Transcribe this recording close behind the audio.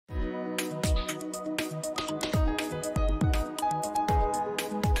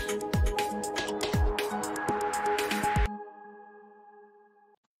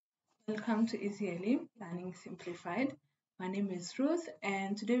welcome to EasyLM Learning Simplified. My name is Ruth,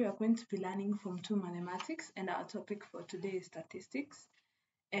 and today we are going to be learning from 2 mathematics, and our topic for today is statistics.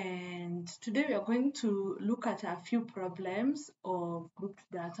 And today we are going to look at a few problems of grouped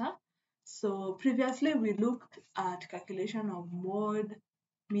data. So previously we looked at calculation of mode,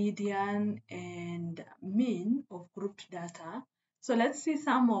 median, and mean of grouped data. So let's see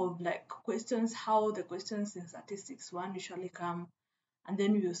some of questions, how the questions in statistics 1 usually come, and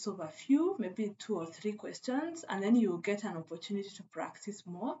then you solve a few, maybe 2 or 3 questions, and then you get an opportunity to practice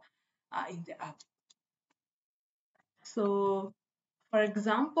more in the app. So, for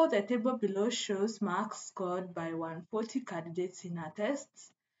example, the table below shows marks scored by 140 candidates in our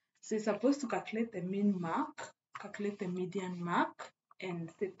tests. So you're supposed to calculate the mean mark, calculate the median mark,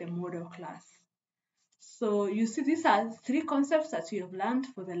 and set the model class. So you see, these are 3 concepts that we have learned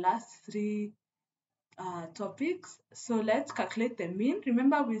for the last 3 topics. So let's calculate the mean.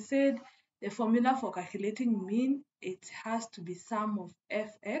 Remember, we said the formula for calculating mean, it has to be sum of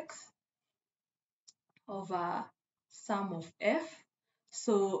fx over sum of f.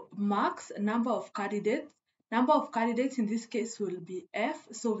 So marks, number of candidates in this case will be f,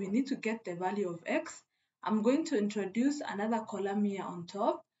 so we need to get the value of x. I'm going to introduce another column here on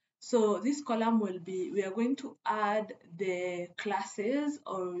top. So this column will be, we are going to add the classes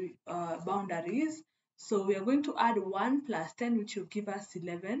or boundaries. So we are going to add 1 plus 10, which will give us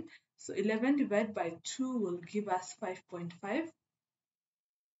 11. So 11 divided by 2 will give us 5.5.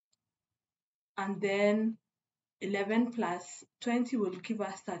 And then 11 plus 20 will give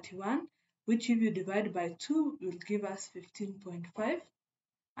us 31, which if you divide by 2 will give us 15.5.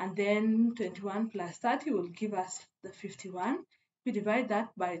 And then 21 plus 30 will give us the 51. If you divide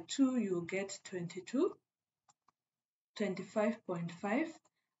that by 2, you'll get 22, 25.5.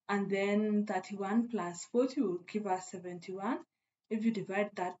 And then 31 plus 40 will give us 71. If you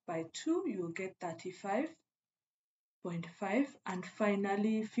divide that by 2, you'll get 35.5. And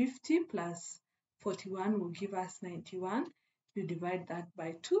finally, 50 plus 41 will give us 91. If you divide that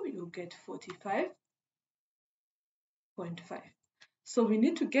by 2, you'll get 45.5. So we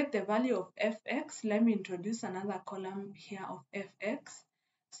need to get the value of fx. Let me introduce another column here of fx.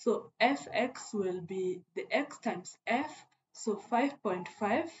 So fx will be the x times f. So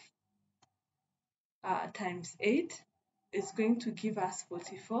 5.5 times 8 is going to give us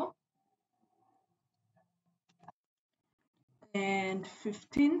 44. And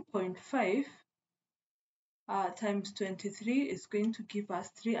 15.5 times 23 is going to give us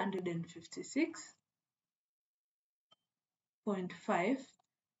 356.5.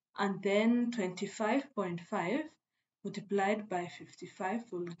 And then 25.5 multiplied by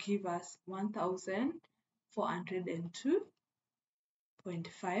 55 will give us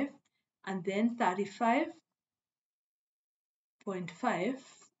 1402.5. And then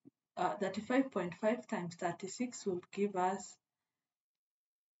 35.5 times 36 will give us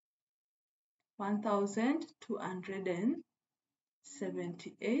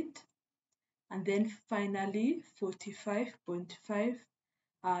 1278. And then finally 45.5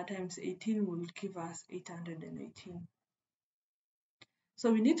 times 18 will give us 818.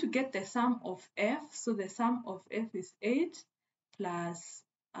 So we need to get the sum of f. So the sum of f is 8 plus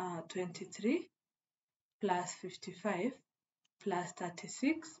 23 plus 55 plus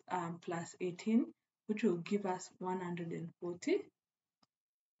 36 plus 18, which will give us 140.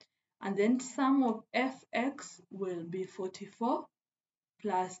 And then sum of fx will be 44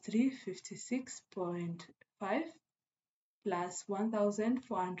 plus 356.5 plus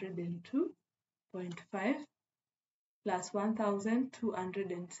 1402.5 plus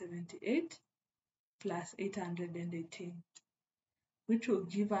 1278 plus 818, which will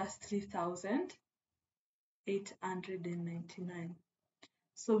give us 3899.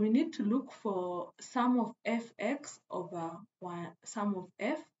 So we need to look for sum of fx over sum of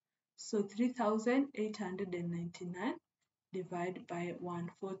f. So 3899 divided by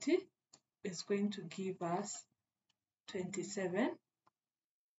 140 is going to give us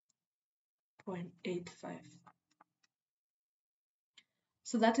 27.85.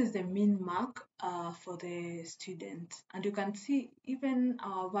 So that is the mean mark for the student. And you can see even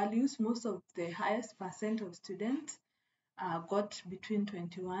our values, most of the highest percent of students got between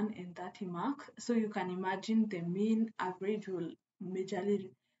 21 and 30 marks. So you can imagine the mean average will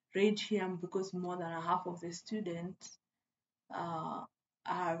majorly range here because more than half of the students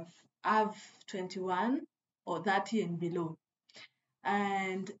have 21 or 30 and below.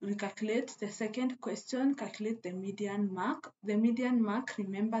 And we calculate the second question, calculate the median mark. The median mark,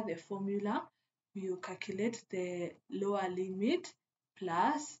 remember the formula, you calculate the lower limit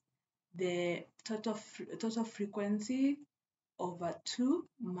plus the total frequency over 2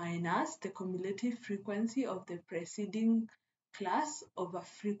 minus the cumulative frequency of the preceding class over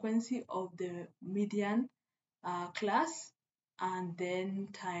frequency of the median class, and then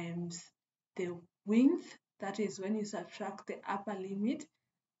times the width, that is when you subtract the upper limit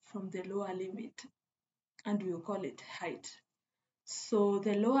from the lower limit, and we'll call it height. So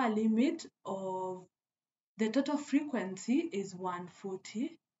the lower limit of the total frequency is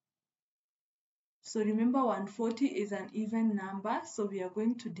 140. So remember 140 is an even number, so we are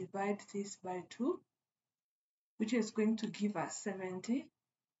going to divide this by 2, which is going to give us 70.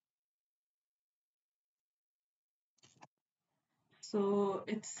 So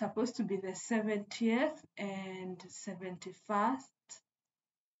it's supposed to be the 70th and 71st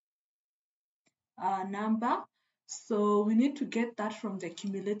number. So we need to get that from the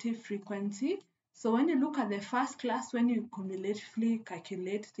cumulative frequency. So when you look at the first class, when you cumulatively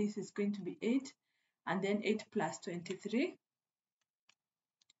calculate, this is going to be 8, and then 8 plus 23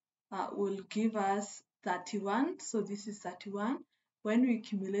 will give us 31. So this is 31. When we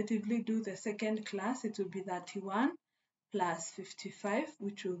cumulatively do the second class, it will be 31 plus 55,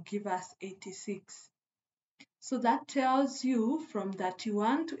 which will give us 86. So that tells you from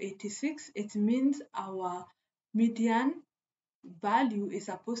 31 to 86, it means our median value is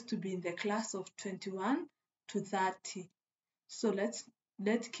supposed to be in the class of 21 to 30. So let's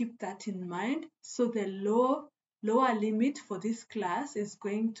keep that in mind. So the lower limit for this class is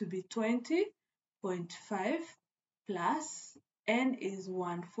going to be 20.5 plus n is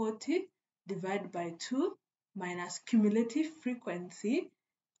 140 divided by 2 minus cumulative frequency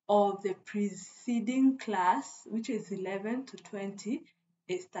of the preceding class, which is 11 to 20,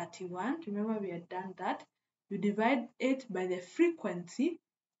 is 31. Remember, we had done that. You divide it by the frequency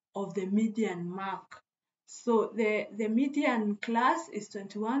of the median mark. So the median class is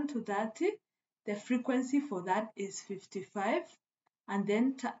 21 to 30. The frequency for that is 55, and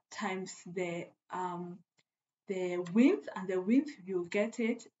then times the width, and the width you get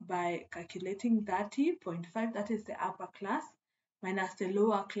it by calculating 30.5, that is the upper class, minus the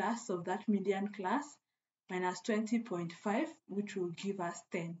lower class of that median class, minus 20.5, which will give us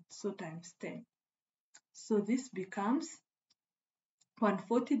 10, so times 10. So this becomes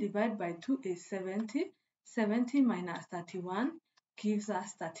 140 divided by 2 is 70. 70 minus 31 gives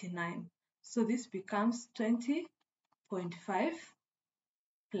us 39. So this becomes 20.5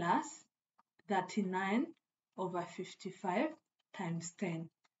 plus 39 over 55 times 10.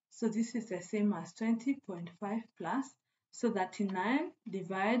 So this is the same as 20.5 plus. So 39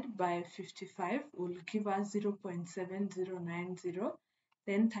 divided by 55 will give us 0.7090.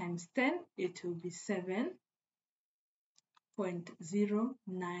 Then times 10, it will be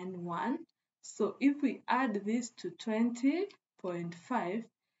 7.091. So if we add this to 20.5,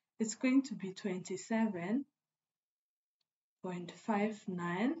 it's going to be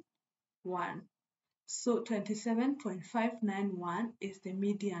 27.591. So 27.591 is the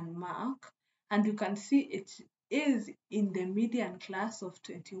median mark, and you can see it is in the median class of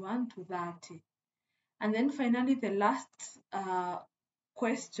 21 to 30. And then finally, the last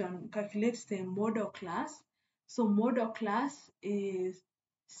question calculates the model class. So model class is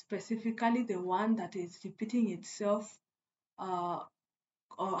specifically the one that is repeating itself or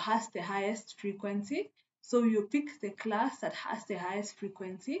has the highest frequency. So you pick the class that has the highest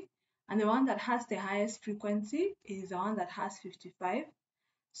frequency, and the one that has the highest frequency is the one that has 55.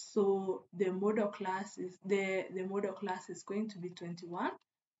 So the model class is going to be 21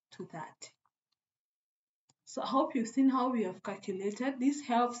 to 30. So I hope you've seen how we have calculated. This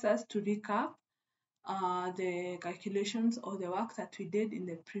helps us to recap the calculations or the work that we did in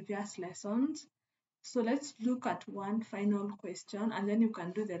the previous lessons. So let's look at one final question, and then you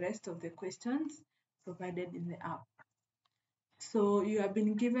can do the rest of the questions provided in the app. So you have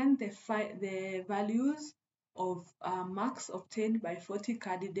been given the values of marks obtained by 40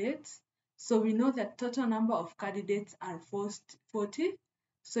 candidates. So we know that total number of candidates are 40.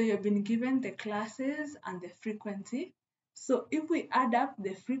 So you've been given the classes and the frequency. So if we add up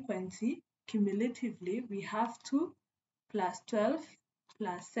the frequency cumulatively, we have 2 plus 12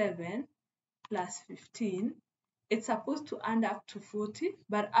 plus 7 plus 15. It's supposed to end up to 40,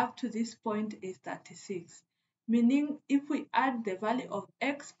 but up to this point is 36. Meaning if we add the value of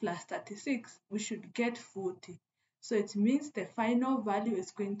x plus 36, we should get 40. So it means the final value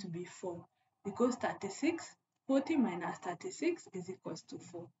is going to be 4, because 40 minus 36 is equals to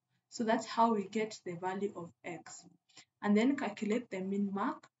 4. So that's how we get the value of x. And then calculate the min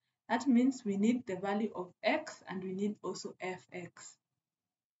mark. That means we need the value of x, and we need also fx.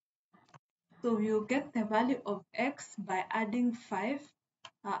 So we'll get the value of x by adding 5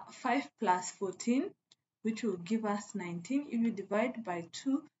 plus 14 which will give us 19. If you divide by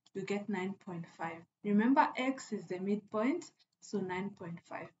 2, you get 9.5. Remember, x is the midpoint, so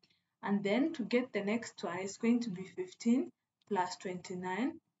 9.5. And then to get the next one, it's going to be 15 plus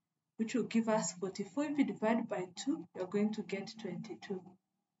 29, which will give us 44. If you divide by 2, you're going to get 22.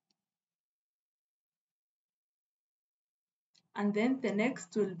 And then the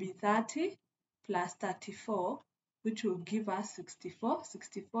next will be 30 plus 34, which will give us 64.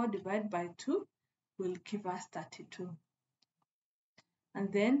 64 divided by 2 will give us 32.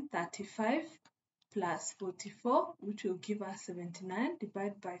 And then 35 plus 44, which will give us 79,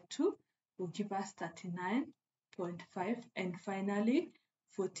 divided by 2 will give us 39.5. And finally,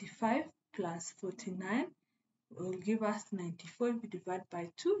 45 plus 49 will give us 94. If you divide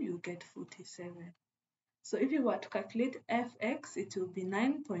by 2, you get 47. So if you were to calculate fx, it will be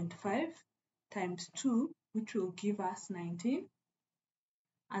 9.5 times 2, which will give us 19.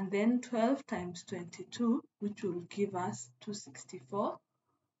 And then 12 times 22, which will give us 264.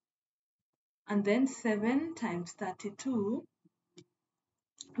 And then 7 times 32,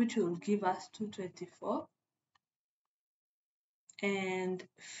 which will give us 224. And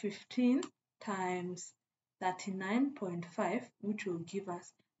 15 times 39.5, which will give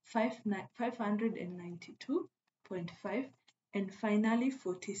us 592.5. And finally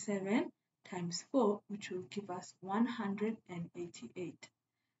 47 times 4, which will give us 188.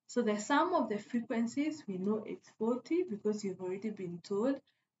 So the sum of the frequencies, we know it's 40 because you've already been told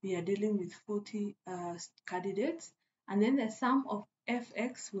we are dealing with 40 candidates. And then the sum of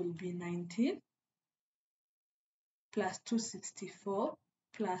fx will be 19 plus 264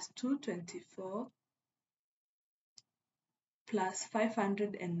 plus 224 plus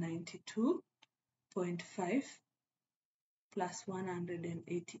 592.5 plus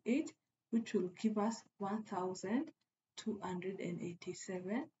 188, which will give us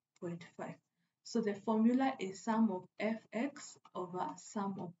 1287.5. So the formula is sum of fx over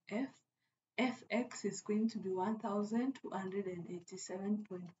sum of f. Fx is going to be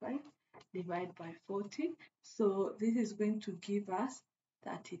 1287.5 divided by 40. So this is going to give us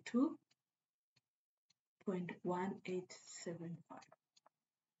 32.1875.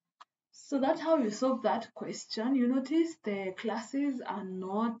 So that's how you solve that question. You notice the classes are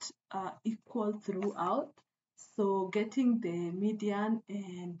not equal throughout. So getting the median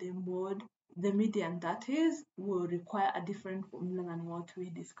and the mode, the median that is, will require a different formula than what we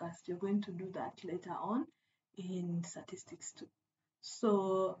discussed. You're going to do that later on in statistics too.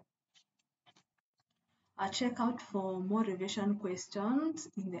 So check out for more revision questions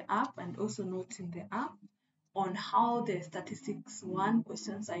in the app and also notes in the app on how the statistics 1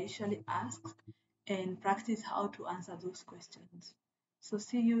 questions are usually asked and practice how to answer those questions. So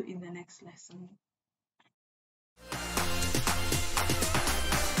see you in the next lesson.